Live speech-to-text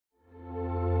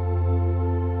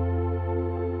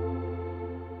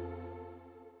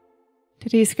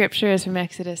Today's scripture is from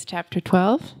Exodus chapter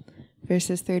 12,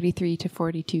 verses 33 to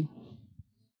 42.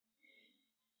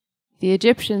 The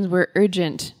Egyptians were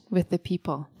urgent with the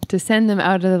people to send them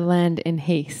out of the land in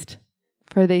haste,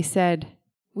 for they said,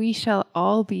 "We shall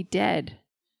all be dead."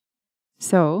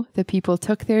 So the people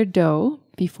took their dough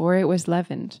before it was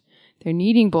leavened, their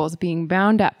kneading bowls being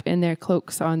bound up in their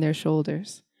cloaks on their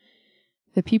shoulders.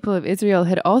 The people of Israel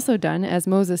had also done as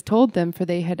Moses told them, for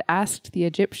they had asked the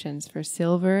Egyptians for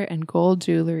silver and gold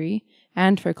jewelry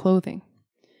and for clothing.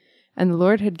 And the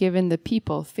Lord had given the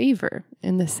people favor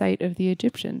in the sight of the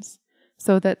Egyptians,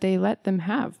 so that they let them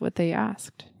have what they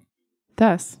asked.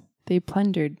 Thus they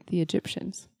plundered the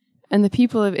Egyptians. And the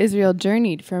people of Israel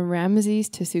journeyed from Ramesses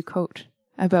to Sukkot,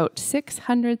 about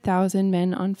 600,000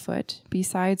 men on foot,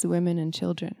 besides women and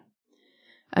children.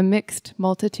 A mixed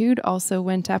multitude also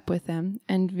went up with them,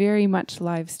 and very much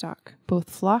livestock, both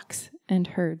flocks and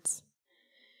herds.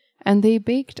 And they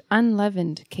baked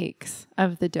unleavened cakes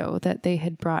of the dough that they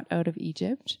had brought out of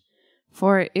Egypt,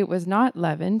 for it was not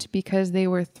leavened, because they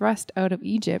were thrust out of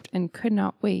Egypt and could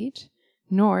not wait,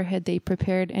 nor had they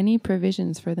prepared any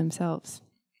provisions for themselves.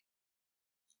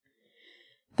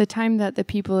 The time that the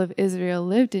people of Israel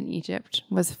lived in Egypt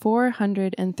was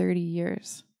 430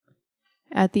 years.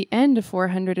 At the end of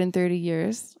 430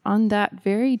 years, on that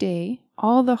very day,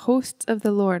 all the hosts of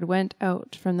the Lord went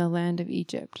out from the land of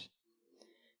Egypt.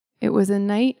 It was a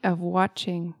night of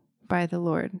watching by the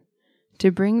Lord,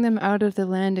 to bring them out of the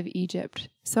land of Egypt.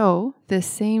 So this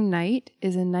same night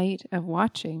is a night of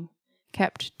watching,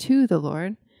 kept to the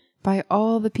Lord by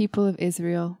all the people of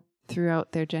Israel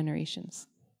throughout their generations.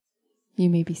 You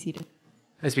may be seated.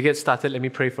 As we get started, let me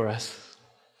pray for us.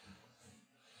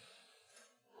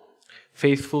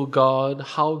 Faithful God,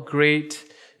 how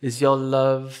great is your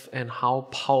love and how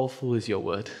powerful is your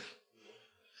word.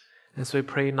 And so I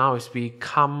pray now as we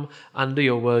come under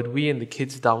your word, we and the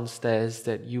kids downstairs,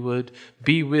 that you would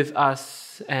be with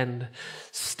us and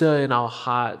stir in our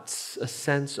hearts a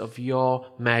sense of your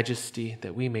majesty,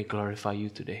 that we may glorify you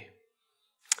today.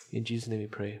 In Jesus' name we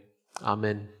pray.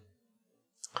 Amen.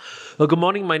 Well, good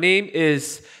morning. My name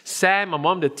is Sam. I'm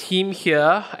on the team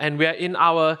here, and we are in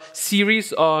our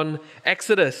series on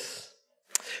Exodus.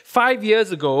 5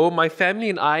 years ago, my family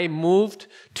and I moved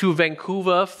to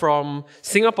Vancouver from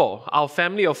Singapore. Our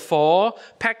family of 4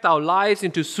 packed our lives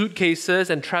into suitcases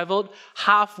and traveled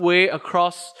halfway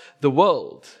across the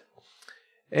world.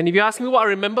 And if you ask me what I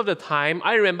remember of the time,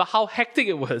 I remember how hectic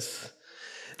it was.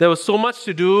 There was so much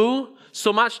to do,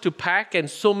 so much to pack, and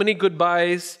so many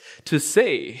goodbyes to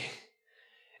say.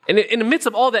 And in the midst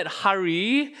of all that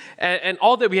hurry and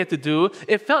all that we had to do,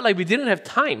 it felt like we didn't have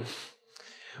time.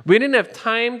 We didn't have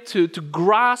time to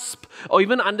grasp or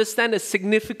even understand the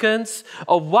significance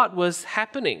of what was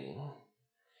happening.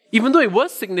 Even though it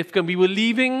was significant, we were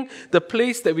leaving the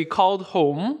place that we called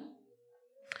home,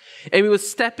 and we were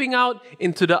stepping out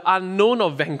into the unknown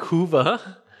of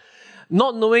Vancouver,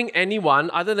 not knowing anyone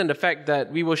other than the fact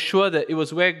that we were sure that it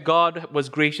was where God was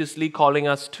graciously calling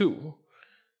us to.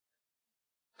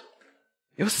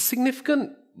 It was a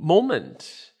significant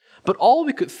moment, but all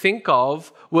we could think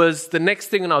of was the next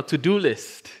thing on our to-do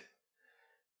list.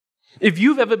 If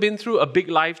you've ever been through a big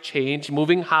life change,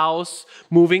 moving house,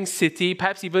 moving city,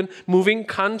 perhaps even moving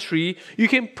country, you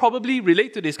can probably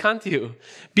relate to this, can't you?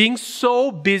 Being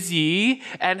so busy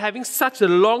and having such a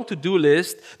long to-do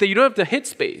list that you don't have the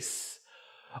headspace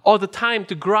or the time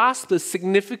to grasp the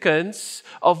significance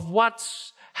of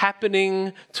what's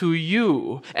happening to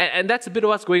you. And that's a bit of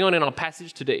what's going on in our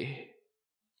passage today.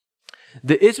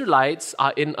 The Israelites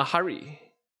are in a hurry.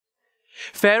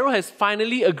 Pharaoh has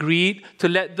finally agreed to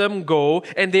let them go,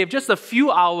 and they have just a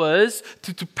few hours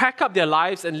to pack up their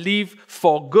lives and leave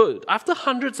for good. After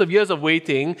hundreds of years of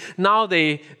waiting, now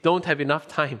they don't have enough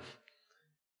time.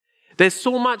 There's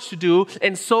so much to do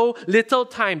and so little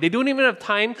time. They don't even have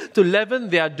time to leaven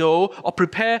their dough or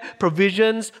prepare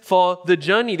provisions for the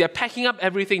journey. They're packing up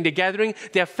everything. They're gathering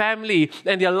their family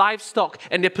and their livestock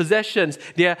and their possessions.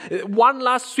 They're one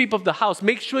last sweep of the house.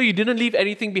 Make sure you didn't leave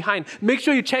anything behind. Make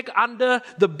sure you check under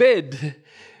the bed.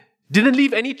 Didn't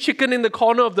leave any chicken in the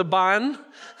corner of the barn.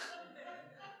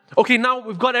 Okay, now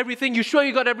we've got everything. You sure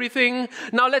you got everything?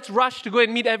 Now let's rush to go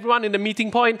and meet everyone in the meeting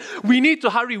point. We need to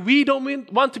hurry. We don't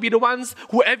want to be the ones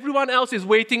who everyone else is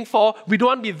waiting for. We don't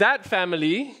want to be that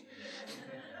family.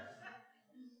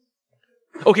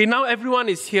 Okay, now everyone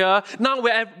is here.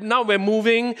 Now we're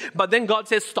moving. But then God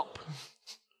says, stop.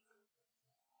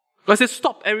 God says,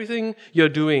 stop everything you're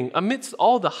doing. Amidst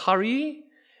all the hurry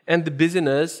and the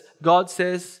busyness, God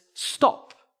says,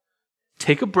 stop.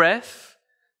 Take a breath.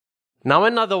 Now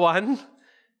another one.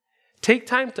 Take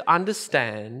time to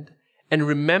understand and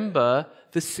remember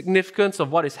the significance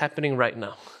of what is happening right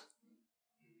now.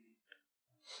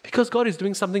 Because God is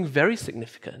doing something very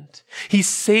significant. He's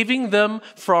saving them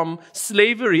from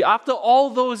slavery after all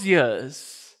those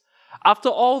years, after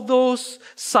all those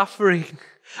suffering,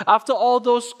 after all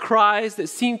those cries that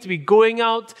seem to be going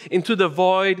out into the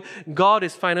void. God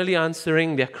is finally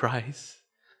answering their cries.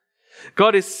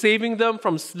 God is saving them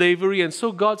from slavery, and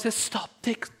so God says,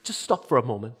 just stop for a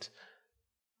moment.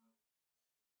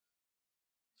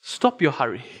 Stop your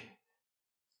hurry.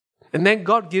 And then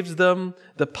God gives them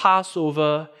the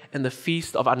Passover and the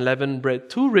Feast of Unleavened Bread,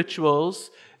 2 rituals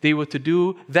they were to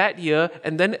do that year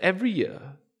and then every year,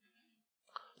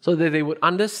 so that they would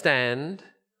understand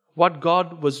what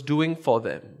God was doing for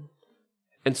them,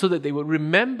 and so that they would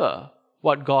remember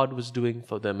what God was doing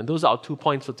for them. And those are our 2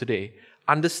 points for today.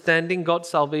 Understanding God's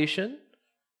salvation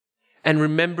and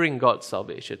remembering God's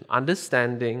salvation.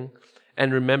 Understanding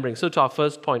and remembering. So to our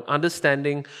first point,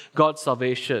 understanding God's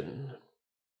salvation.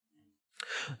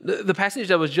 The passage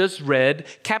that was just read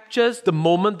captures the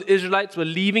moment the Israelites were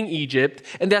leaving Egypt,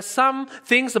 and there are some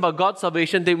things about God's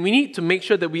salvation that we need to make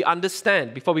sure that we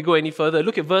understand before we go any further.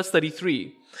 Look at verse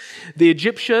 33. The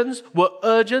Egyptians were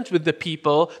urgent with the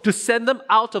people to send them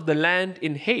out of the land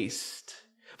in haste,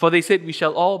 for they said, we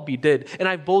shall all be dead. And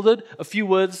I've bolded a few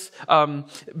words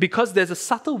because there's a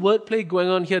subtle wordplay going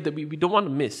on here that we don't want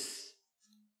to miss.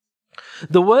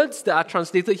 The words that are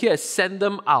translated here as send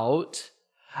them out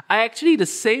are actually the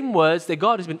same words that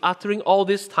God has been uttering all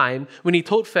this time when He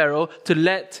told Pharaoh to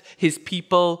let his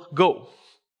people go.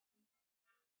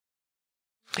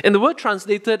 And the word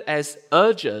translated as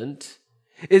urgent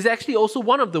is actually also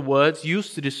one of the words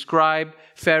used to describe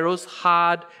Pharaoh's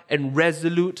hard and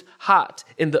resolute heart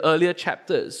in the earlier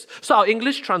chapters. So our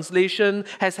English translation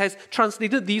has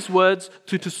translated these words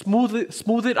to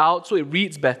smooth it out so it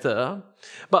reads better.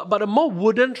 But a more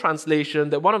wooden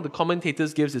translation that one of the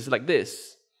commentators gives is like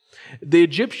this. The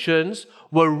Egyptians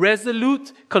were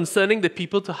resolute concerning the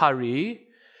people to hurry,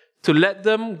 to let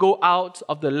them go out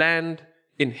of the land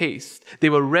in haste. They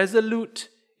were resolute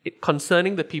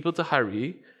concerning the people to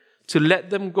hurry, to let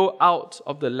them go out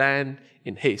of the land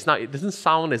in haste. Now, it doesn't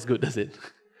sound as good, does it?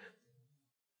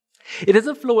 It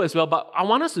doesn't flow as well, but I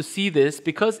want us to see this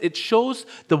because it shows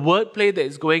the wordplay that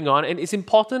is going on, and it's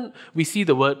important we see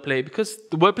the wordplay because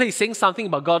the wordplay is saying something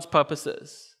about God's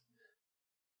purposes.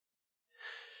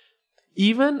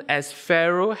 Even as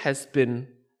Pharaoh's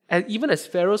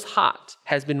heart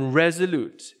has been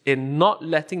resolute in not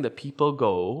letting the people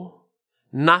go,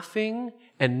 nothing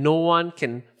and no one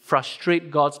can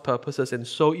frustrate God's purposes. And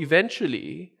so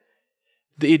eventually,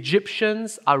 the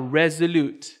Egyptians are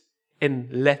resolute in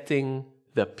letting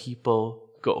the people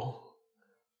go.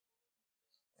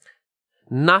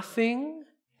 Nothing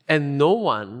and no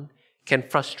one can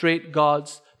frustrate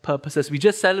God's purposes. We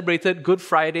just celebrated Good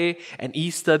Friday and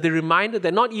Easter, the reminder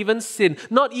that not even sin,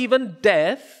 not even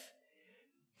death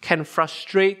can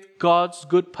frustrate God's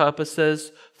good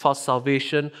purposes for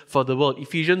salvation for the world.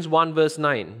 Ephesians 1 verse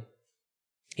 9.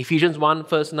 Ephesians 1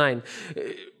 verse 9.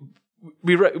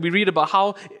 We read about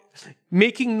how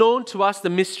making known to us the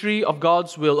mystery of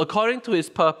God's will, according to His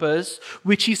purpose,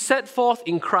 which He set forth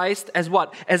in Christ as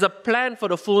what? As a plan for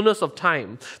the fullness of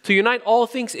time, to unite all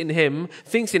things in Him,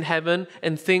 things in heaven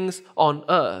and things on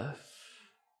earth.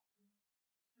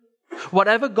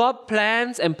 Whatever God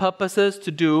plans and purposes to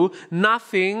do,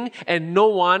 nothing and no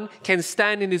one can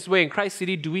stand in His way. In Christ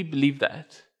City, do we believe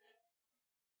that?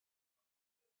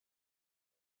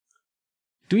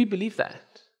 Do we believe that?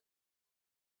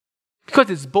 Because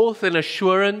it's both an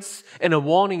assurance and a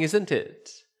warning, isn't it?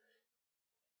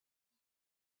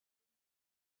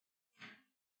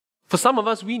 For some of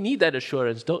us, we need that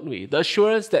assurance, don't we? The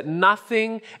assurance that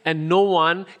nothing and no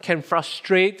one can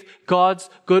frustrate God's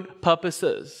good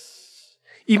purposes.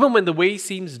 Even when the way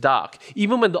seems dark,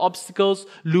 even when the obstacles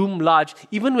loom large,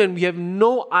 even when we have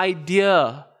no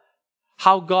idea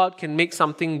how God can make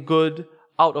something good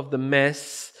out of the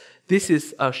mess, this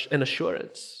is an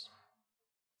assurance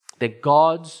that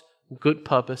God's good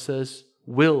purposes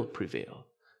will prevail.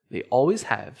 They always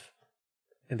have,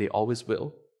 and they always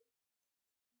will.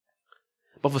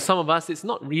 But for some of us, it's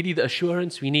not really the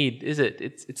assurance we need, is it?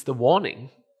 It's the warning.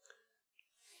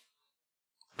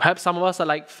 Perhaps some of us are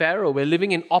like Pharaoh. We're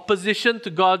living in opposition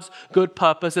to God's good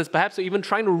purposes. Perhaps we're even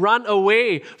trying to run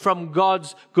away from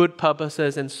God's good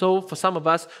purposes. And so for some of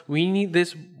us, we need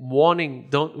this warning,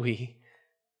 don't we?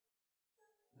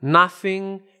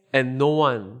 Nothing and no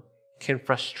one can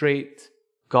frustrate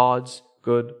God's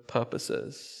good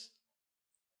purposes.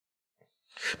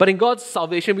 But in God's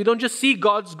salvation, we don't just see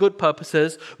God's good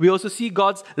purposes, we also see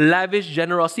God's lavish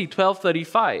generosity.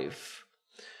 12:35.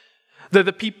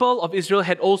 The people of Israel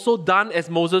had also done as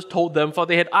Moses told them, for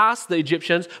they had asked the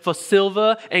Egyptians for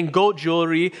silver and gold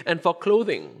jewelry and for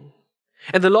clothing.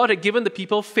 And the Lord had given the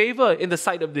people favor in the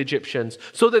sight of the Egyptians,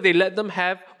 so that they let them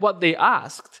have what they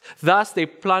asked. Thus they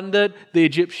plundered the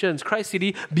Egyptians. Christ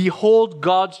City, behold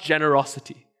God's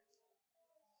generosity.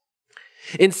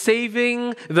 In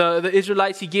saving the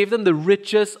Israelites, He gave them the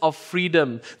riches of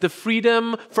freedom, the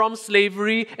freedom from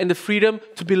slavery and the freedom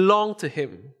to belong to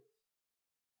Him.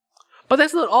 But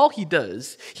that's not all He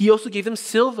does. He also gave them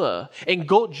silver and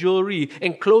gold jewelry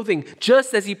and clothing,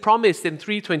 just as He promised in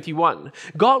 3:21.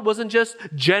 God wasn't just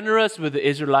generous with the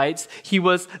Israelites, He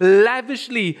was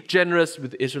lavishly generous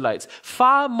with the Israelites.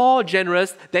 Far more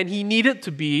generous than He needed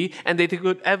to be and that they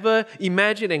could ever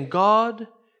imagine. And God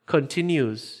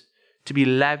continues to be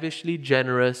lavishly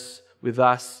generous with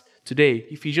us today.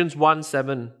 Ephesians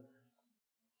 1:7.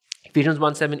 Ephesians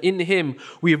 1:7, in Him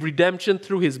we have redemption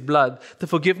through His blood, the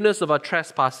forgiveness of our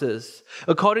trespasses,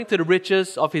 according to the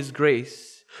riches of His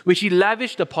grace, which He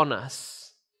lavished upon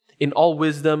us in all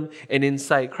wisdom and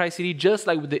insight. Christ City, just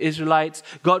like with the Israelites,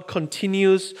 God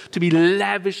continues to be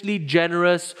lavishly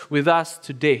generous with us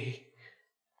today.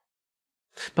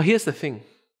 But here's the thing.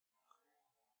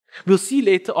 We'll see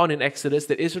later on in Exodus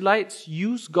that Israelites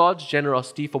use God's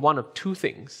generosity for one of two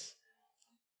things.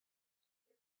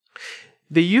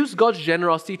 They use God's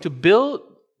generosity to build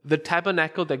the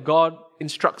tabernacle that God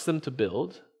instructs them to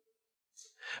build,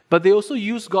 but they also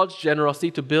use God's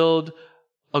generosity to build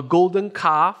a golden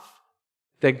calf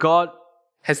that God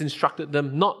has instructed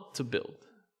them not to build.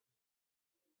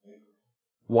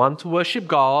 One to worship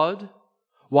God,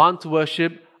 one to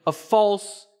worship a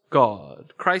false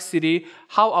God. Christ City,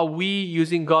 how are we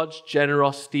using God's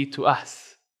generosity to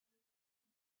us?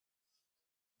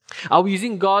 Are we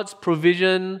using God's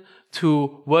provision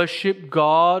to worship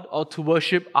God or to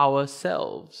worship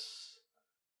ourselves?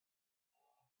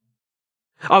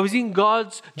 Are we using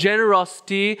God's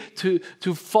generosity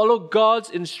to follow God's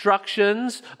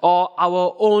instructions or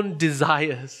our own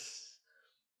desires?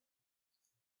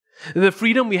 The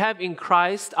freedom we have in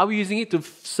Christ, are we using it to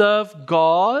serve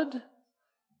God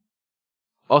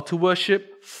or to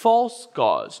worship false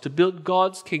gods, to build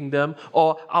God's kingdom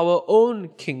or our own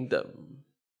kingdom?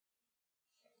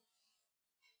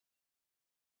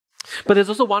 But there's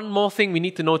also one more thing we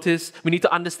need to notice, we need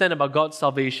to understand about God's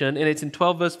salvation, and it's in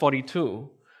 12 verse 42.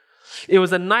 It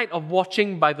was a night of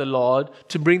watching by the Lord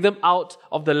to bring them out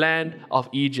of the land of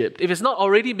Egypt. If it's not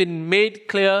already been made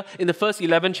clear in the first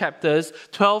 11 chapters,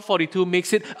 12:42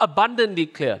 makes it abundantly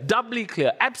clear, doubly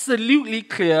clear, absolutely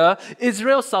clear.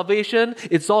 Israel's salvation,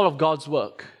 it's all of God's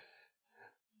work.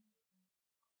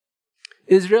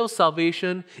 Israel's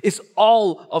salvation is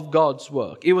all of God's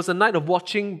work. It was a night of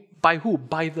watching by who?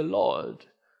 By the Lord.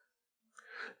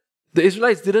 The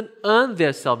Israelites didn't earn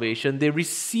their salvation, they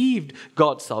received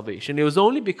God's salvation. It was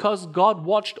only because God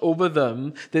watched over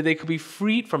them that they could be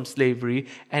freed from slavery.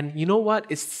 And you know what?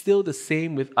 It's still the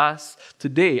same with us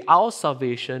today. Our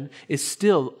salvation is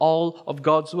still all of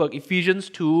God's work. Ephesians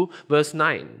 2 verse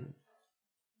 9.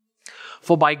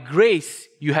 For by grace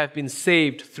you have been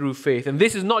saved through faith. And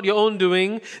this is not your own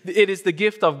doing, it is the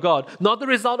gift of God, not the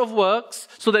result of works,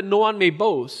 so that no one may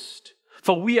boast.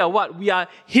 For we are what? We are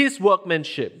His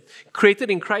workmanship, created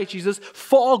in Christ Jesus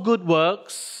for good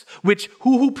works, which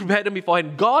who prepared them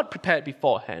beforehand? God prepared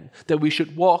beforehand, that we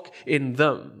should walk in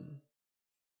them.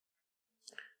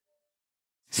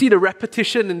 See the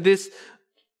repetition in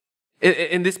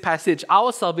this passage.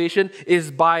 Our salvation is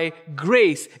by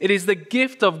grace. It is the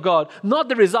gift of God, not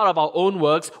the result of our own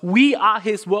works. We are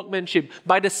His workmanship.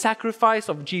 By the sacrifice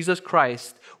of Jesus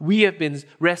Christ, we have been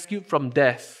rescued from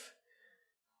death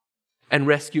and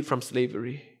rescued from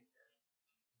slavery.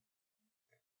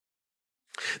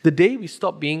 The day we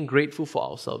stop being grateful for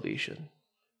our salvation,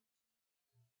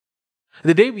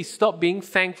 the day we stop being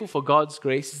thankful for God's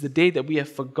grace, is the day that we have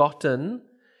forgotten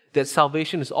that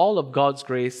salvation is all of God's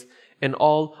grace and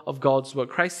all of God's work.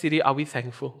 Christ City, are we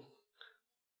thankful?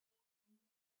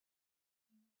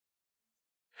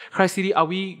 Christ City, are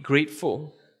we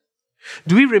grateful?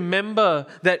 Do we remember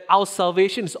that our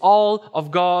salvation is all of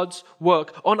God's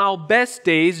work? On our best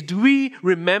days, do we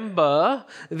remember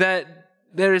that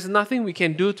there is nothing we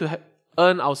can do to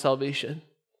earn our salvation?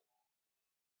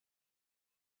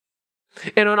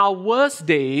 And on our worst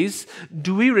days,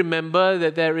 do we remember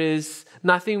that there is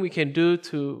nothing we can do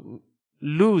to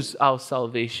lose our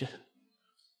salvation?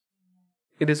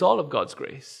 It is all of God's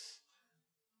grace.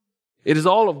 It is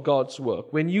all of God's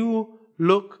work. When you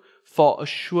look for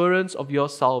assurance of your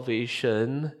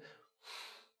salvation,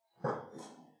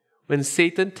 when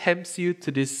Satan tempts you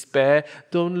to despair,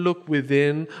 don't look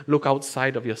within, look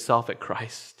outside of yourself at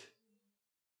Christ.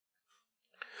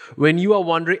 When you are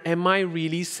wondering, am I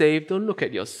really saved? Don't look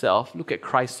at yourself. Look at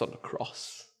Christ on the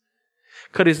cross.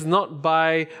 Because it's not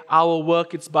by our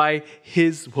work, it's by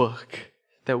His work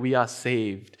that we are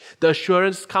saved. The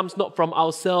assurance comes not from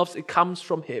ourselves, it comes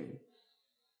from Him.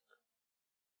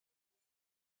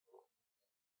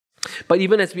 But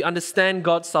even as we understand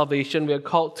God's salvation, we are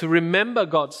called to remember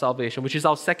God's salvation, which is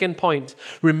our second point,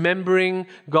 remembering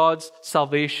God's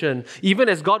salvation. Even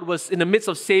as God was in the midst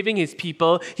of saving His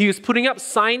people, He was putting up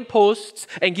signposts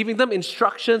and giving them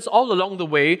instructions all along the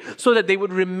way so that they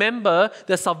would remember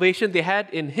the salvation they had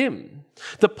in Him.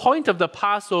 The point of the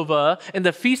Passover and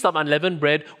the Feast of Unleavened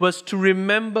Bread was to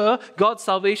remember God's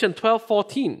salvation.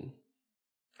 12:14.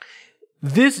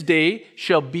 This day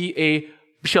shall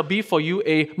be for you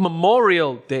a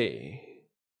memorial day.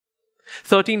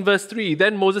 13 verse 3,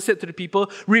 then Moses said to the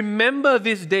people, remember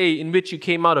this day in which you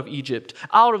came out of Egypt,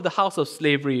 out of the house of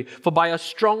slavery, for by a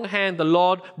strong hand the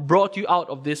Lord brought you out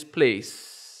of this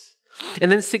place.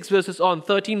 And then 6 verses on,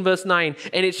 13 verse 9,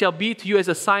 and it shall be to you as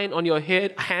a sign on your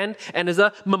hand and as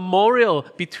a memorial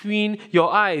between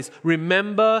your eyes.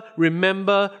 Remember,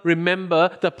 remember,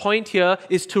 remember. The point here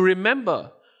is to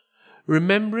remember.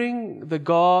 Remembering the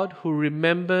God who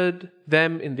remembered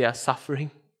them in their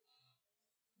suffering.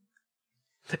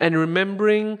 And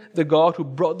remembering the God who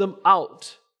brought them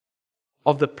out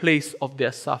of the place of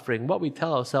their suffering. What we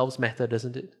tell ourselves matters,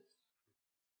 doesn't it?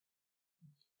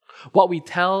 What we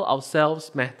tell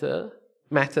ourselves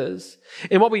matters.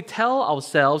 And what we tell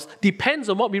ourselves depends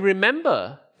on what we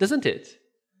remember, doesn't it?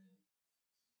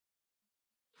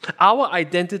 Our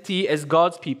identity as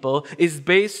God's people is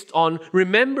based on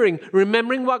remembering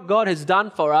what God has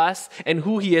done for us and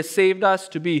who He has saved us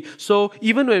to be. So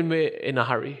even when we're in a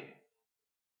hurry,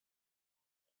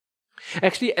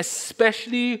 actually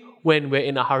especially when we're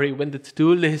in a hurry, when the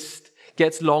to-do list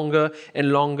gets longer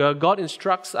and longer, God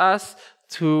instructs us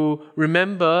to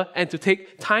remember and to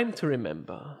take time to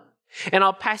remember. And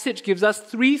our passage gives us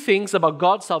 3 things about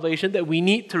God's salvation that we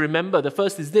need to remember. The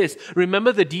first is this: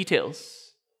 remember the details.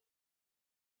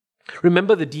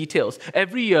 Remember the details.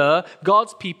 Every year,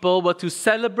 God's people were to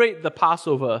celebrate the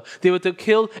Passover. They were to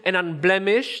kill an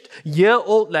unblemished,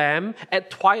 year-old lamb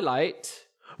at twilight,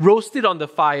 roast it on the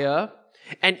fire,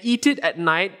 and eat it at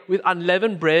night with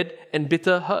unleavened bread and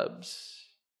bitter herbs.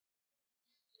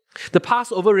 The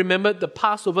Passover remembered the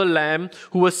Passover lamb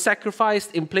who was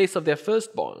sacrificed in place of their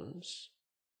firstborns.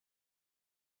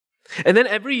 And then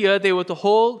every year they were to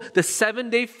hold the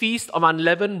 7-day feast of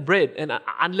unleavened bread. And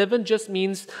unleavened just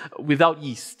means without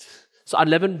yeast. So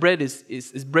unleavened bread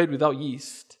is bread without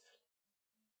yeast.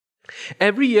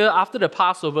 Every year after the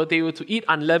Passover, they were to eat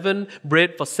unleavened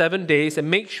bread for 7 days and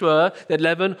make sure that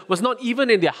leaven was not even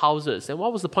in their houses. And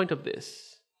what was the point of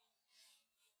this?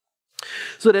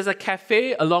 So there's a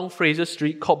cafe along Fraser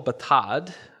Street called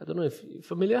Batard. I don't know if you're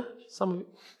familiar. Some of you.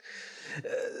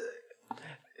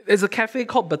 There's a cafe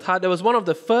called Batard. That was one of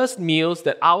the first meals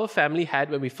that our family had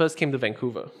when we first came to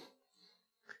Vancouver.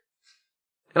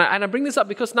 And I bring this up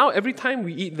because now every time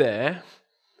we eat there,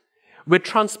 we're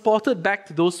transported back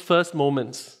to those first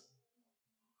moments.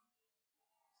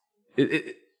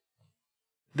 The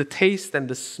taste and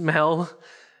the smell,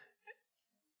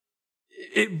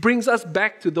 it brings us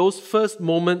back to those first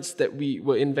moments that we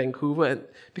were in Vancouver. And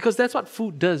because that's what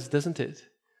food does, doesn't it?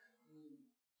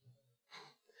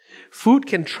 Food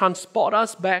can transport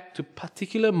us back to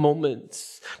particular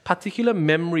moments, particular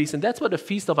memories, and that's what the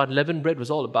Feast of Unleavened Bread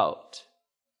was all about.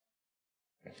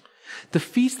 The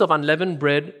Feast of Unleavened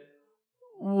Bread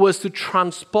was to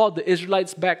transport the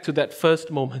Israelites back to that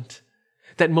first moment,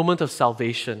 that moment of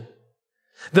salvation.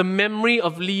 The memory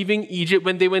of leaving Egypt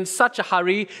when they were in such a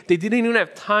hurry, they didn't even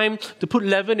have time to put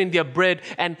leaven in their bread,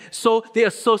 and so they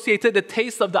associated the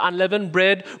taste of the unleavened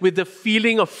bread with the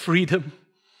feeling of freedom.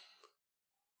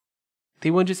 They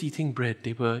weren't just eating bread,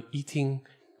 they were eating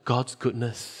God's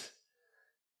goodness.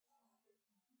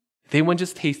 They weren't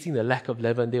just tasting the lack of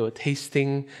leaven, they were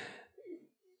tasting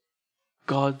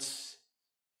God's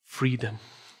freedom.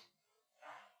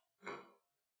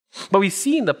 But we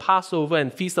see in the Passover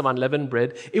and Feast of Unleavened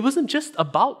Bread, it wasn't just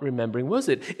about remembering, was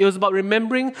it? It was about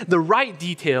remembering the right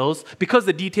details because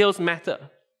the details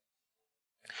matter.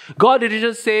 God didn't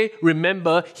just say,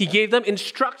 remember. He gave them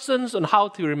instructions on how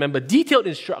to remember, detailed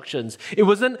instructions. It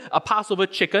wasn't a Passover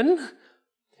chicken.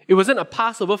 It wasn't a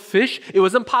Passover fish. It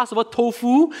wasn't Passover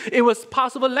tofu. It was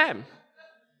Passover lamb.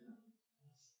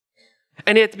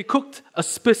 And it had to be cooked a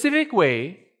specific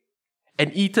way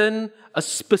and eaten a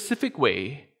specific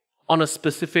way on a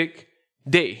specific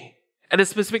day, at a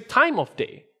specific time of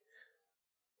day.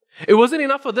 It wasn't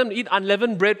enough for them to eat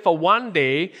unleavened bread for one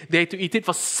day. They had to eat it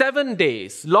for 7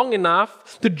 days, long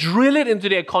enough to drill it into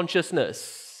their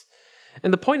consciousness.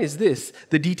 And the point is this,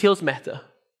 the details matter.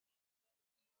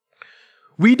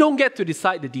 We don't get to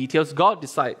decide the details, God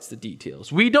decides the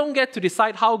details. We don't get to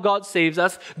decide how God saves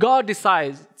us, God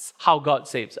decides how God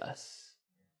saves us.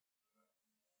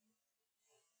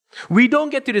 We don't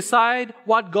get to decide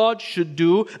what God should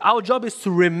do. Our job is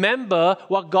to remember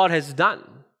what God has done.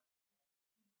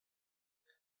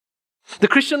 The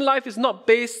Christian life is not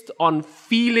based on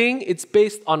feeling, it's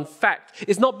based on fact.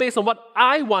 It's not based on what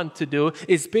I want to do,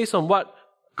 it's based on what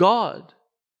God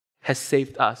has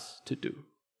saved us to do.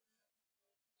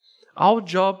 Our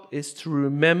job is to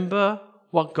remember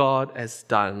what God has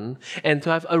done and to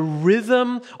have a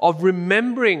rhythm of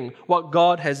remembering what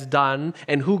God has done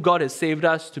and who God has saved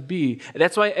us to be.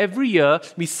 That's why every year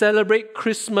we celebrate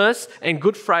Christmas and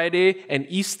Good Friday and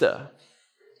Easter.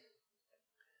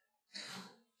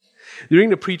 During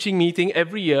the preaching meeting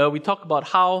every year, we talk about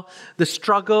how the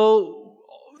struggle,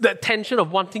 the tension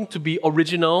of wanting to be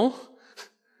original,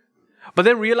 but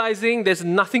then realizing there's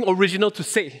nothing original to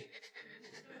say.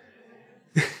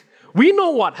 We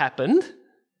know what happened.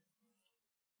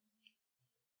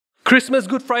 Christmas,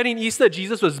 Good Friday, and Easter,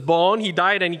 Jesus was born, He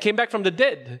died, and He came back from the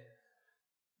dead.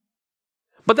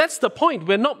 But that's the point.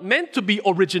 We're not meant to be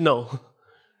original.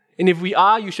 And if we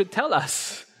are, you should tell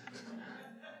us.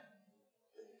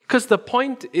 Because the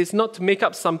point is not to make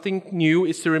up something new,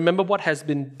 it's to remember what has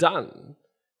been done,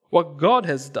 what God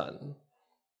has done.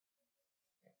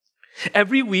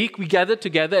 Every week we gather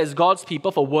together as God's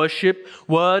people for worship,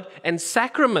 word, and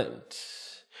sacrament.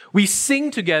 We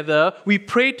sing together, we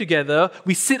pray together,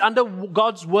 we sit under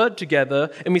God's word together,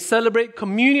 and we celebrate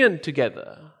communion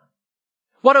together.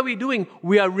 What are we doing?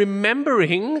 We are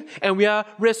remembering and we are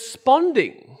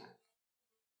responding.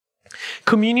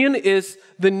 Communion is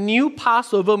the new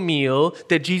Passover meal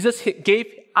that Jesus gave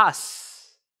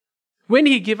us. When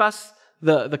He gave us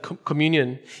the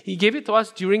communion, He gave it to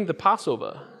us during the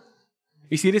Passover.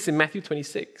 We see this in Matthew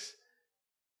 26.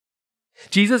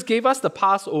 Jesus gave us the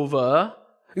Passover.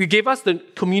 He gave us the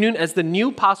communion as the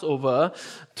new Passover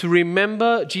to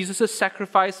remember Jesus'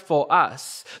 sacrifice for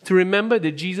us, to remember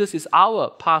that Jesus is our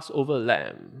Passover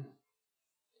lamb.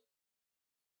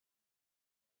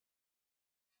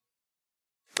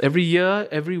 Every year,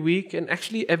 every week, and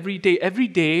actually every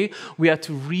day we are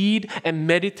to read and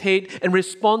meditate and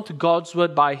respond to God's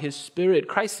word by His Spirit.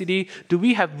 Christ City, do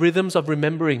we have rhythms of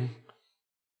remembering?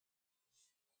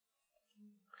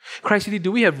 Christ City,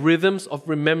 do we have rhythms of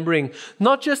remembering?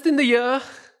 Not just in the year,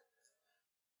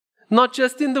 not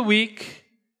just in the week,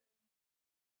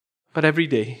 but every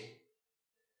day.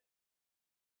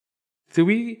 Do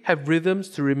we have rhythms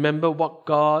to remember what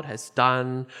God has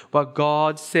done, what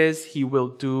God says He will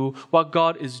do, what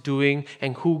God is doing,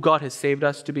 and who God has saved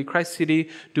us to be? Christ City,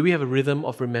 do we have a rhythm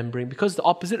of remembering? Because the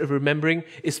opposite of remembering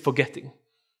is forgetting.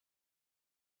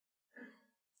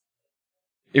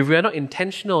 If we are not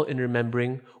intentional in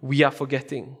remembering, we are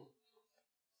forgetting.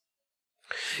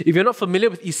 If you're not familiar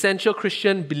with essential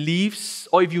Christian beliefs,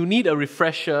 or if you need a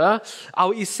refresher,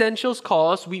 our Essentials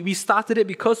course, we started it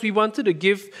because we wanted to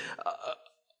give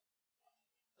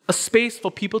a space for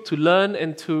people to learn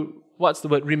and to,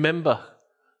 remember.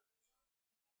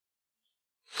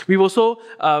 We've also,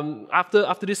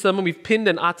 after this sermon, we've pinned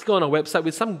an article on our website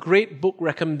with some great book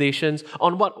recommendations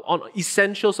on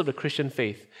essentials of the Christian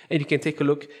faith. And you can take a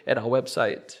look at our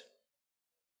website.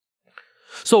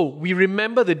 So, we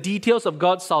remember the details of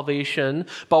God's salvation,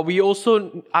 but we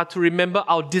also are to remember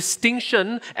our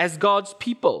distinction as God's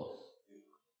people.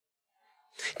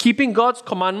 Keeping God's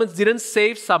commandments didn't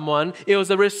save someone, it was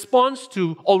a response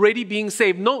to already being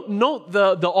saved. Note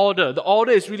the order. The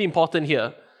order is really important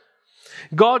here.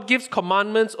 God gives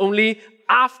commandments only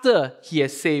after He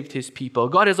has saved His people.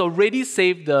 God has already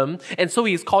saved them, and so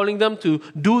He is calling them to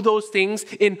do those things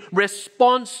in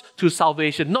response to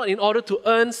salvation, not in order to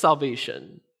earn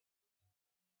salvation.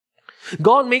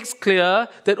 God makes clear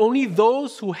that only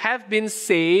those who have been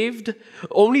saved,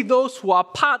 only those who are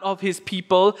part of His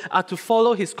people are to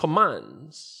follow His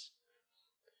commands.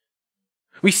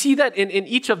 We see that in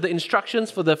each of the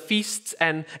instructions for the feasts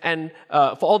and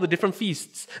for all the different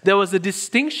feasts. There was a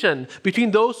distinction between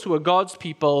those who were God's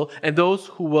people and those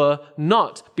who were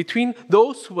not. Between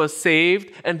those who were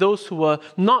saved and those who were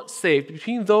not saved.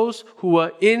 Between those who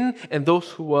were in and those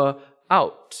who were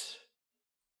out.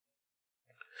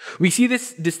 We see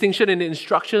this distinction in the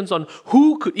instructions on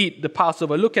who could eat the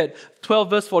Passover. Look at 12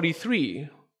 verse 43.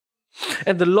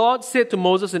 And the Lord said to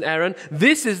Moses and Aaron,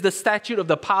 "This is the statute of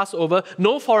the Passover,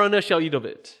 no foreigner shall eat of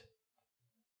it.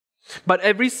 But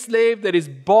every slave that is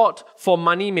bought for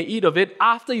money may eat of it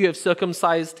after you have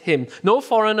circumcised him. No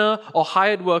foreigner or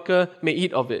hired worker may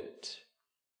eat of it.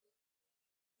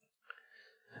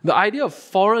 The idea of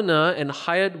foreigner and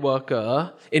hired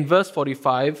worker in verse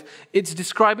 45, it's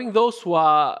describing those who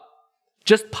are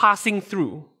just passing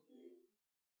through.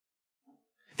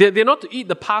 They're not to eat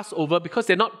the Passover because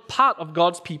they're not part of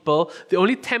God's people. They're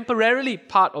only temporarily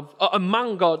part of,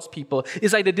 among God's people.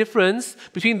 It's like the difference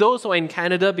between those who are in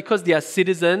Canada because they are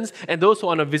citizens and those who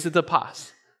are on a visitor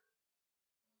pass.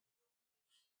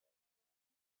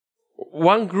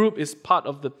 One group is part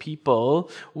of the people.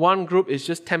 One group is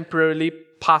just temporarily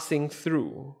passing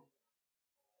through.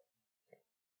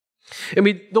 And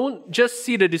we don't just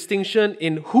see the distinction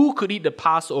in who could eat the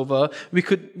Passover,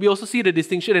 we also see the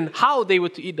distinction in how they were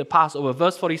to eat the Passover.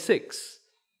 Verse 46.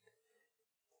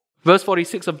 Verse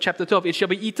 46 of chapter 12, it shall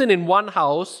be eaten in one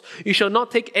house. You shall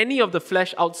not take any of the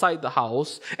flesh outside the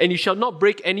house, and you shall not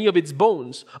break any of its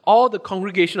bones. All the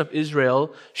congregation of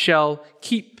Israel shall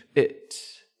keep it.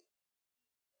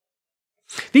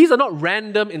 These are not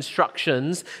random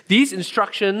instructions. These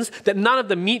instructions that none of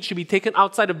the meat should be taken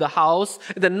outside of the house,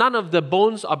 that none of the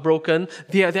bones are broken,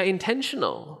 they're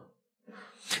intentional.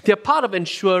 They're part of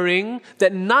ensuring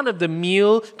that none of the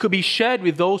meal could be shared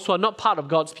with those who are not part of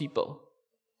God's people.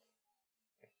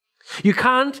 You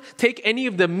can't take any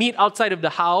of the meat outside of the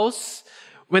house.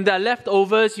 When there are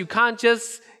leftovers, you can't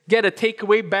just get a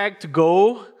takeaway bag to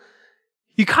go.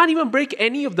 You can't even break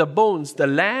any of the bones. The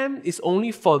lamb is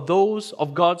only for those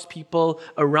of God's people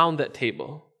around that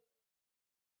table.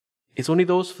 It's only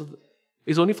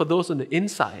for those on the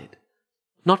inside,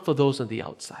 not for those on the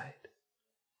outside.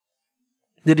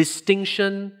 The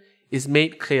distinction is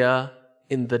made clear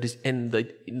in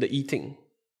the eating.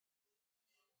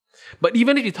 But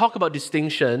even if you talk about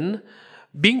distinction,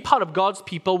 being part of God's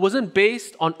people wasn't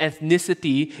based on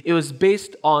ethnicity, it was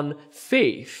based on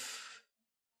faith.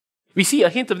 We see a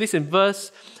hint of this in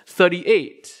verse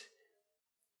 38.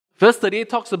 Verse 38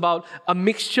 talks about a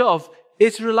mixture of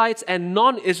Israelites and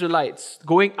non-Israelites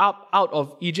going up out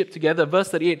of Egypt together. Verse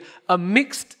 38, a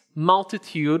mixed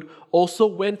multitude also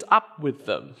went up with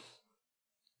them.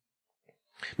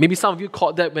 Maybe some of you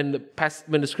caught that when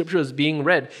the scripture was being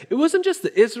read. It wasn't just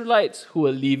the Israelites who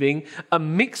were leaving, a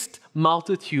mixed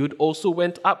multitude also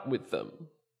went up with them.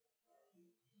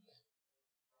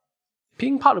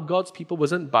 Being part of God's people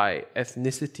wasn't by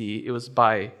ethnicity, it was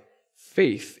by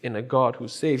faith in a God who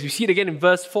saves. You see it again in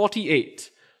verse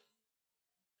 48.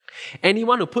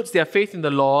 Anyone who puts their faith in the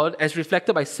Lord, as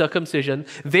reflected by circumcision,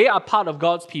 they are part of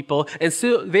God's people, and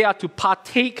so they are to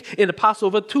partake in the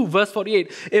Passover too. Verse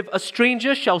 48, if a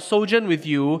stranger shall sojourn with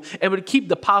you and will keep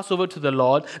the Passover to the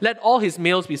Lord, let all his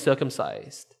males be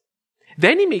circumcised.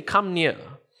 Then he may come near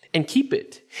and keep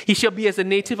it. He shall be as a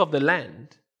native of the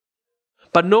land.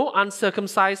 But no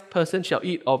uncircumcised person shall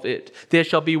eat of it. There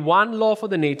shall be one law for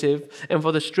the native and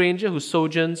for the stranger who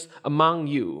sojourns among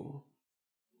you.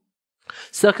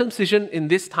 Circumcision in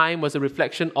this time was a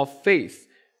reflection of faith.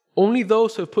 Only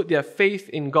those who have put their faith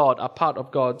in God are part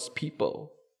of God's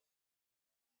people.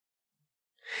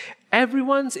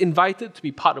 Everyone's invited to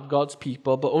be part of God's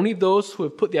people, but only those who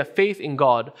have put their faith in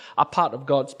God are part of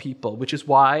God's people, which is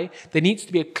why there needs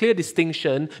to be a clear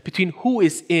distinction between who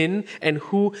is in and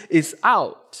who is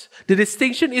out. The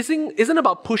distinction isn't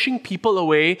about pushing people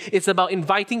away, it's about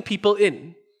inviting people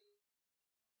in.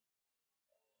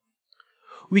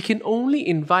 We can only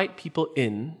invite people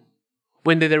in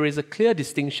when there is a clear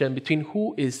distinction between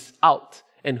who is out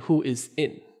and who is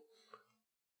in.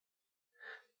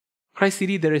 Christ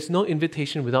City, there is no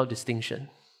invitation without distinction.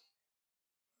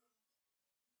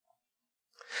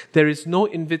 There is no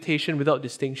invitation without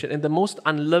distinction. And the most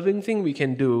unloving thing we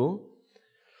can do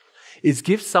is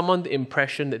give someone the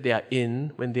impression that they are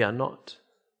in when they are not.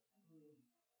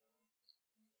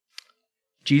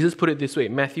 Jesus put it this way,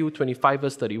 Matthew 25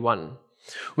 verse 31.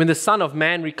 When the Son of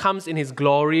Man comes in his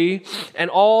glory and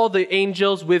all the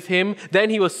angels with him,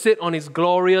 then he will sit on his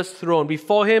glorious throne.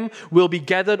 Before him will be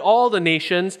gathered all the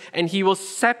nations, and he will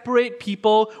separate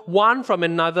people one from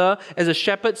another as a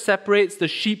shepherd separates the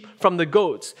sheep from the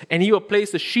goats. And he will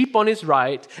place the sheep on his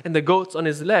right and the goats on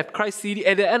his left. Christ said,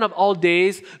 at the end of all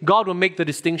days, God will make the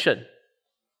distinction.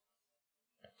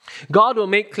 God will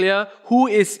make clear who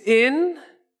is in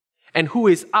and who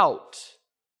is out.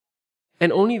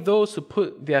 And only those who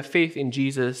put their faith in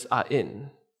Jesus are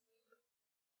in.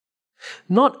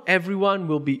 Not everyone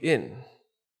will be in.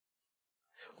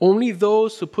 Only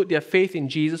those who put their faith in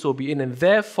Jesus will be in. And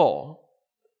therefore,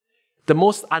 the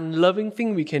most unloving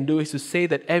thing we can do is to say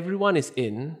that everyone is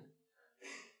in,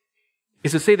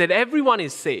 is to say that everyone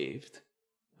is saved,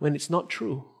 when it's not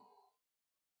true.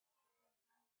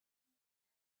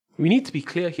 We need to be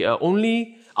clear here.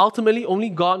 Ultimately, only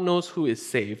God knows who is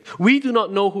saved. We do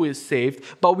not know who is saved,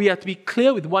 but we have to be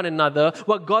clear with one another.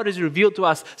 What God has revealed to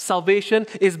us, salvation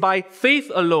is by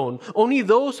faith alone. Only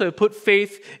those who have put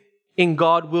faith in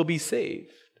God will be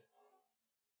saved.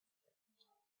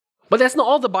 But that's not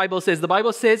all the Bible says. The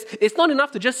Bible says it's not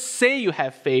enough to just say you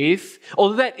have faith,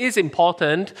 although that is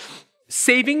important.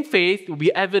 Saving faith will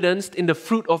be evidenced in the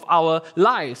fruit of our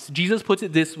lives. Jesus puts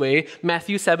it this way,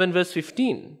 Matthew 7 verse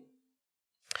 15.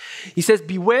 He says,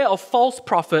 beware of false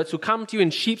prophets who come to you in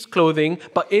sheep's clothing,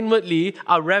 but inwardly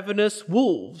are ravenous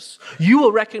wolves. You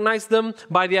will recognize them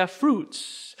by their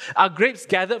fruits. Are grapes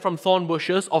gathered from thorn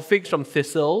bushes or figs from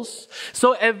thistles?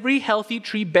 So every healthy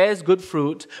tree bears good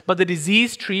fruit, but the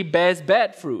diseased tree bears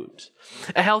bad fruit.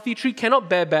 A healthy tree cannot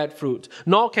bear bad fruit,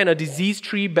 nor can a diseased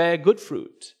tree bear good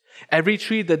fruit. Every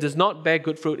tree that does not bear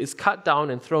good fruit is cut down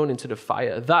and thrown into the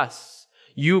fire. Thus,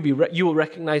 you will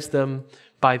recognize them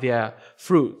by their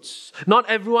fruits. Not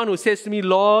everyone who says to me,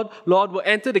 Lord, Lord, will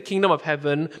enter the kingdom of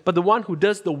heaven, but the one who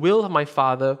does the will of my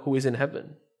Father who is in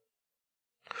heaven.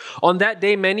 On that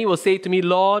day, many will say to me,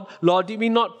 Lord, Lord, did we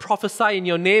not prophesy in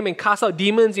your name and cast out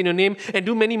demons in your name and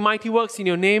do many mighty works in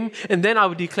your name? And then I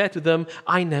will declare to them,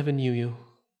 I never knew you.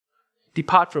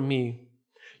 Depart from me,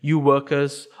 you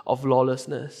workers of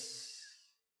lawlessness.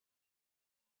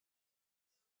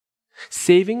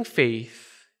 Saving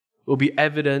faith will be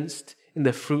evidenced in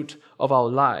the fruit of our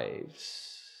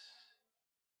lives.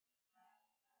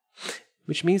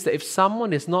 Which means that if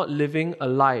someone is not living a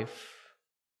life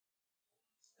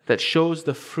that shows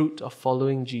the fruit of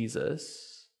following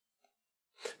Jesus,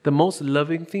 the most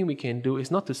loving thing we can do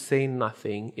is not to say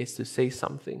nothing, it's to say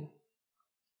something.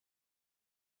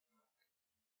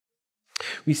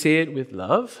 We say it with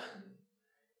love,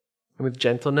 and with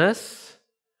gentleness,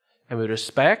 and with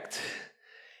respect,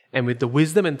 and with the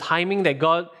wisdom and timing that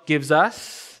God gives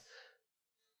us.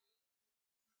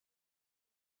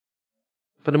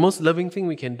 But the most loving thing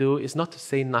we can do is not to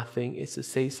say nothing, it's to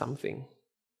say something.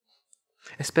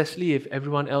 Especially if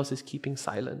everyone else is keeping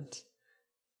silent.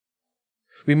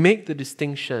 We make the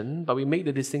distinction, but we make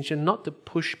the distinction not to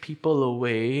push people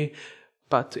away,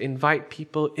 but to invite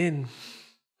people in.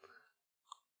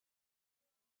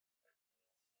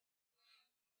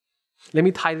 Let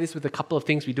me tie this with a couple of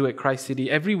things we do at Christ City.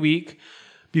 Every week,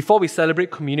 before we celebrate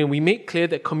communion, we make clear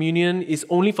that communion is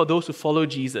only for those who follow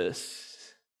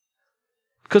Jesus.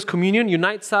 Because communion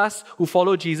unites us who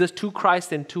follow Jesus to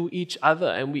Christ and to each other.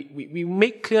 And we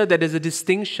make clear that there's a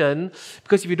distinction,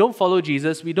 because if you don't follow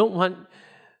Jesus, we don't want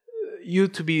you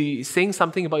to be saying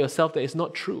something about yourself that is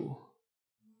not true.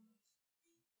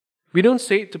 We don't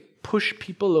say it to push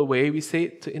people away, we say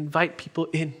it to invite people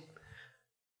in.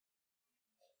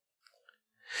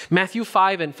 Matthew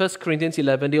 5 and 1 Corinthians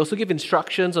 11, they also give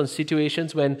instructions on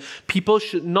situations when people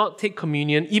should not take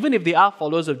communion, even if they are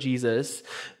followers of Jesus,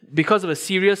 because of a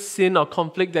serious sin or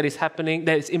conflict that is happening,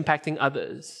 that is impacting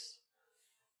others.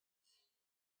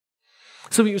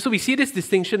 So we see this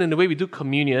distinction in the way we do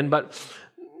communion, but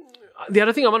the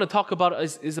other thing I want to talk about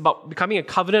is about becoming a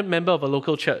covenant member of a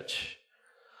local church.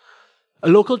 A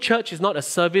local church is not a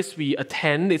service we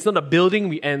attend, it's not a building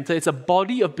we enter, it's a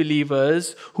body of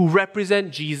believers who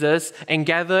represent Jesus and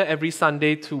gather every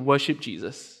Sunday to worship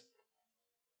Jesus.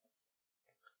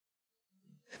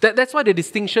 That's why the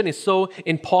distinction is so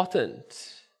important.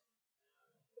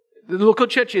 The local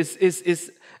church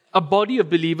is a body of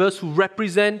believers who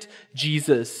represent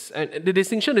Jesus. And the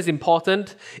distinction is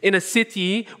important in a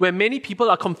city where many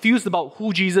people are confused about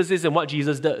who Jesus is and what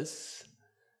Jesus does.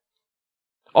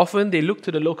 Often they look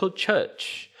to the local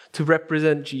church to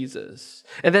represent Jesus.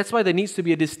 And that's why there needs to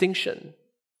be a distinction.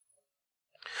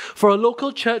 For a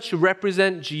local church to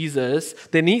represent Jesus,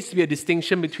 there needs to be a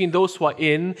distinction between those who are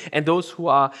in and those who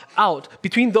are out.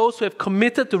 Between those who have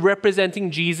committed to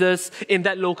representing Jesus in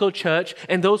that local church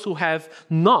and those who have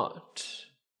not.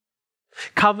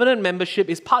 Covenant membership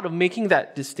is part of making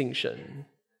that distinction.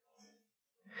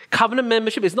 Covenant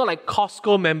membership is not like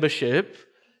Costco membership.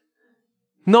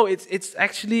 No, it's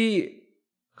actually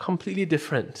completely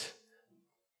different.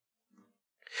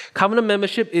 Covenant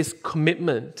membership is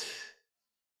commitment.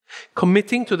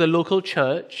 Committing to the local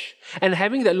church and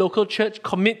having that local church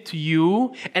commit to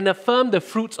you and affirm the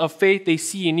fruits of faith they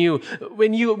see in you.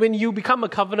 When you become a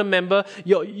covenant member,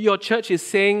 your church is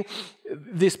saying,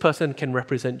 this person can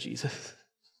represent Jesus.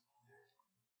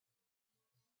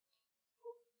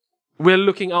 We're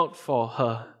looking out for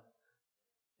her.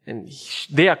 And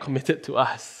they are committed to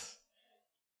us.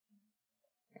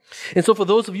 And so for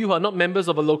those of you who are not members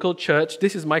of a local church,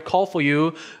 this is my call for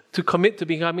you to commit to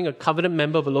becoming a covenant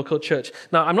member of a local church.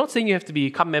 Now, I'm not saying you have to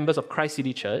become members of Christ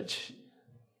City Church.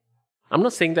 I'm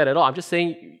not saying that at all. I'm just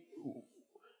saying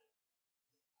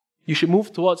you should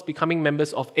move towards becoming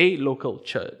members of a local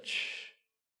church.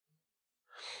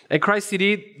 At Christ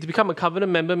City, to become a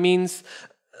covenant member means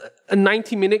a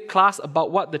 90-minute class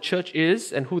about what the church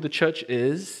is and who the church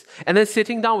is, and then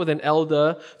sitting down with an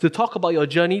elder to talk about your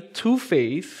journey to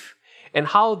faith and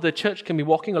how the church can be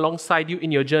walking alongside you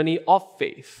in your journey of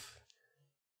faith.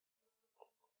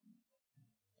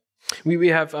 We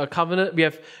have a covenant,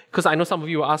 because I know some of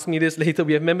you will ask me this later,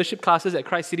 we have membership classes at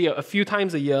Christ City a few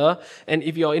times a year, and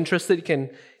if you're interested, you can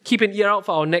keep an ear out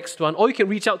for our next one, or you can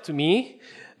reach out to me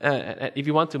if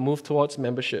you want to move towards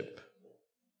membership.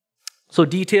 So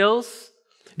details,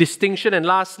 distinction, and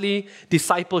lastly,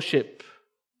 discipleship.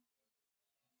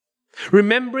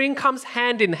 Remembering comes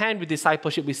hand in hand with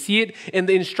discipleship. We see it in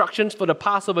the instructions for the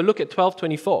Passover. Look at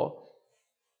 12:24.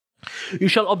 You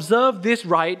shall observe this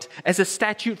rite as a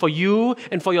statute for you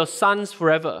and for your sons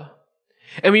forever.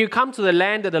 And when you come to the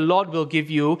land that the Lord will give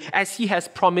you, as He has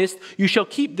promised, you shall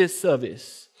keep this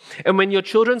service. And when your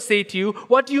children say to you,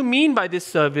 what do you mean by this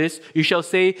service? You shall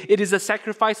say, it is a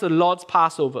sacrifice of the Lord's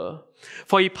Passover.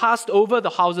 For He passed over the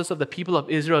houses of the people of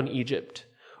Israel in Egypt,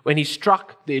 when He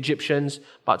struck the Egyptians,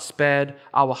 but spared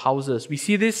our houses.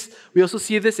 We also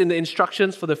see this in the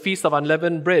instructions for the Feast of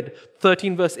Unleavened Bread,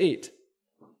 13 verse 8.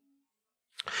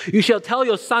 You shall tell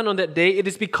your son on that day, it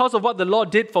is because of what the Lord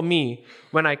did for me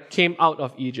when I came out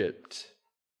of Egypt.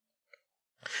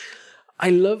 I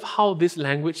love how this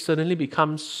language suddenly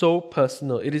becomes so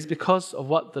personal. It is because of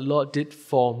what the Lord did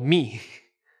for me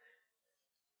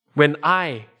when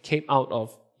I came out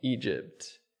of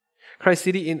Egypt. Christ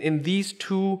City, in these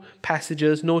two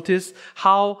passages, notice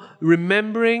how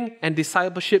remembering and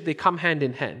discipleship, they come hand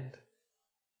in hand.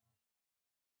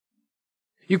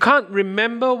 You can't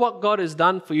remember what God has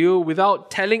done for you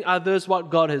without telling others what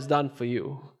God has done for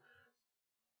you.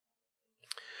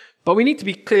 But we need to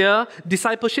be clear,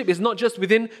 discipleship is not just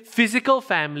within physical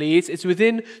families, it's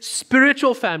within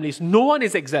spiritual families. No one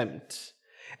is exempt.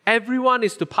 Everyone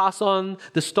is to pass on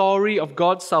the story of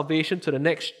God's salvation to the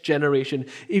next generation.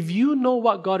 If you know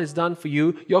what God has done for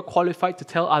you, you're qualified to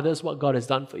tell others what God has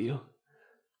done for you.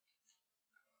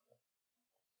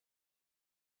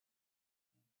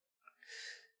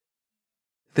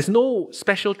 There's no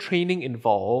special training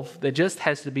involved. There just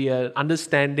has to be an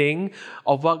understanding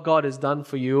of what God has done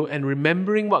for you and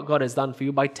remembering what God has done for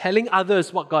you by telling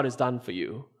others what God has done for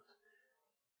you.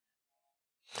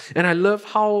 And I love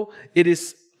how it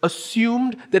is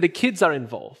assumed that the kids are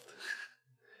involved.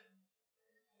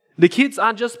 The kids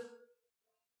aren't just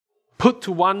put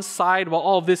to one side while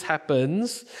all of this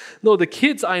happens. No, the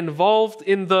kids are involved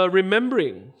in the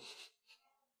remembering.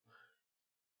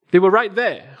 They were right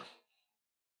there.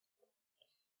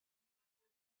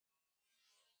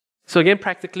 So again,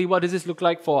 practically, what does this look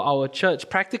like for our church?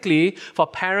 Practically, for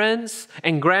parents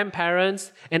and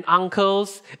grandparents and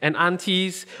uncles and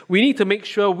aunties, we need to make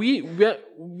sure we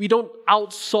don't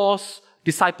outsource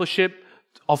discipleship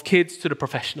of kids to the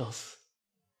professionals.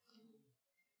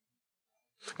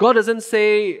 God doesn't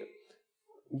say,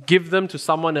 give them to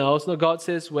someone else. No, God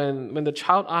says, when the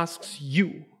child asks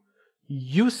you,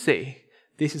 you say,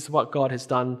 this is what God has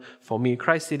done for me.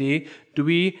 Christ City, do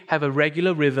we have a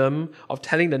regular rhythm of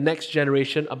telling the next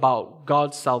generation about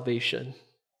God's salvation?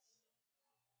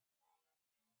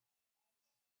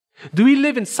 Do we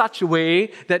live in such a way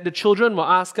that the children will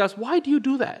ask us, why do you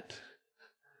do that?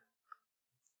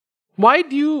 Why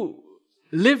do you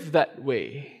live that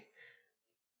way?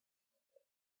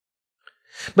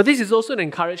 But this is also an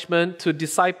encouragement to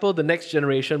disciple the next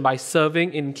generation by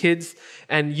serving in kids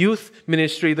and youth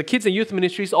ministry. The kids and youth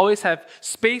ministries always have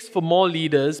space for more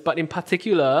leaders, but in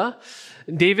particular,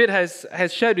 David has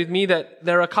shared with me that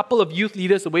there are a couple of youth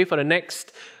leaders away for the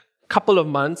next couple of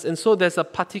months, and so there's a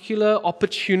particular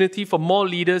opportunity for more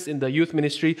leaders in the youth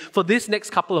ministry for this next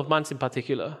couple of months in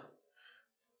particular.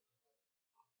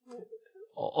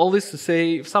 All this to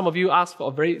say, if some of you ask for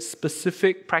a very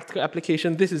specific practical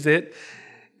application, this is it.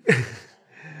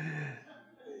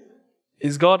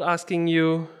 Is God asking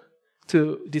you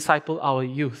to disciple our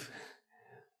youth?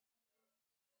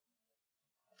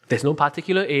 There's no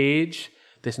particular age,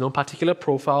 there's no particular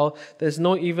profile, there's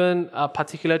no even a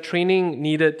particular training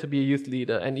needed to be a youth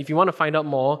leader. And if you want to find out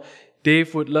more,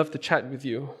 Dave would love to chat with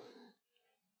you.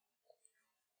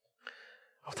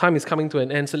 Our time is coming to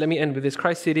an end, so let me end with this.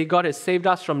 Christ City, God has saved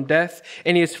us from death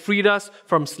and He has freed us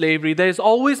from slavery. There's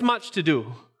always much to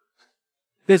do.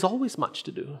 There's always much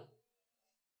to do.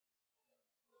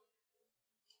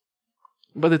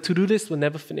 But the to-do list will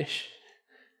never finish.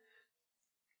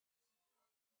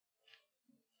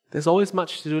 There's always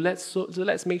much to do. So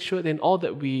let's make sure that in all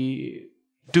that we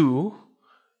do,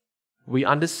 we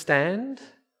understand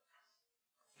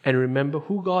and remember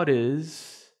who God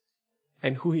is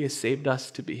and who He has saved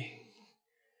us to be.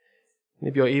 And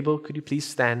if you're able, could you please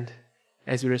stand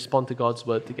as we respond to God's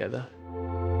word together?